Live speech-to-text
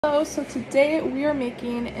Hello, so today we are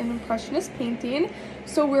making an Impressionist painting.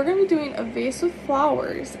 So we're going to be doing a vase with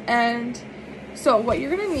flowers, and so what you're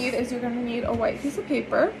going to need is you're going to need a white piece of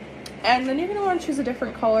paper, and then you're going to want to choose a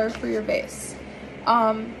different color for your vase.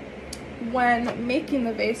 When making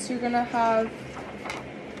the vase, you're going to have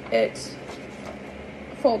it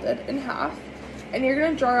folded in half, and you're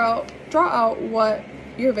going to draw out what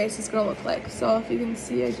your vase is going to look like. So if you can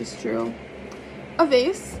see, I just drew a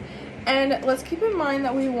vase. And let's keep in mind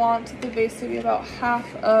that we want the vase to be about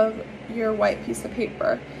half of your white piece of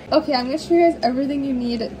paper. Okay, I'm going to show you guys everything you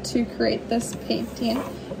need to create this painting.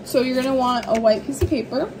 So you're going to want a white piece of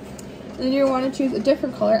paper, and then you're going to want to choose a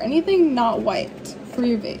different color, anything not white, for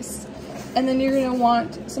your vase. And then you're going to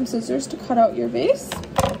want some scissors to cut out your vase,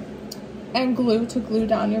 and glue to glue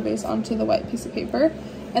down your vase onto the white piece of paper.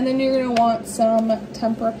 And then you're going to want some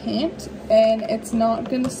tempera paint, and it's not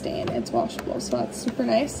going to stain, it's washable, so that's super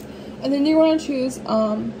nice. And then you want to choose,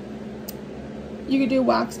 you could do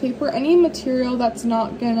wax paper, any material that's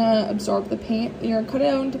not going to absorb the paint. You're going to cut it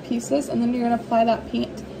out into pieces, and then you're going to apply that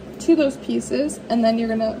paint to those pieces, and then you're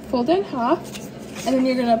going to fold it in half, and then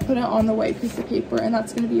you're going to put it on the white piece of paper, and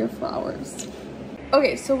that's going to be your flowers.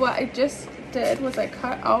 Okay, so what I just did was I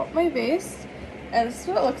cut out my vase, and this is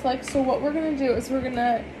what it looks like. So what we're going to do is we're going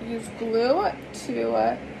to use glue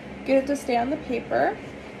to get it to stay on the paper.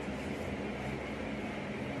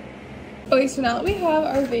 Okay, so now that we have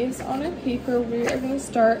our vase on our paper, we are going to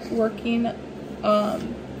start working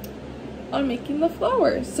on making the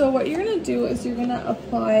flowers. So what you're going to do is you're going to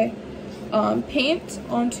apply paint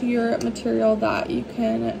onto your material that you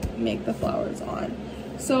can make the flowers on.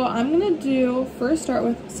 So I'm going to first start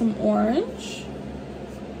with some orange,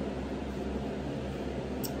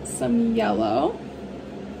 some yellow,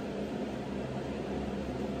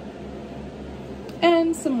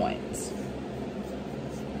 and some white.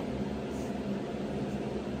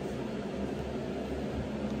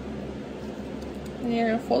 And you're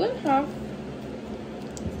going to fold it in half,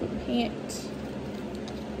 the paint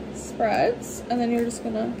spreads, and then you're just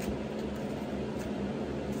going to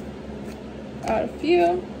add a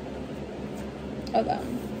few of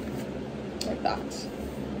them, like that.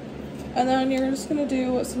 And then you're just going to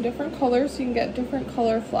do some different colors so you can get different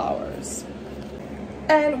color flowers.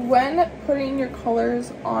 And when putting your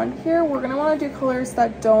colors on here, we're going to want to do colors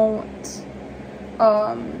that don't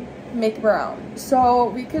make brown. So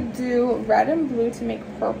we could do red and blue to make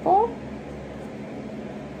purple.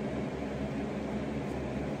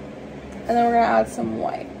 And then we're going to add some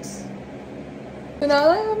white. So now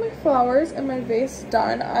that I have my flowers and my vase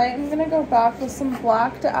done, I am going to go back with some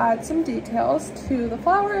black to add some details to the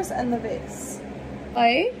flowers and the vase.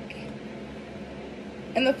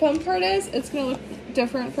 And the fun part is it's going to look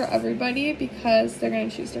different for everybody because they're going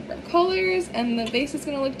to choose different colors and the vase is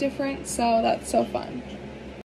going to look different, so that's so fun.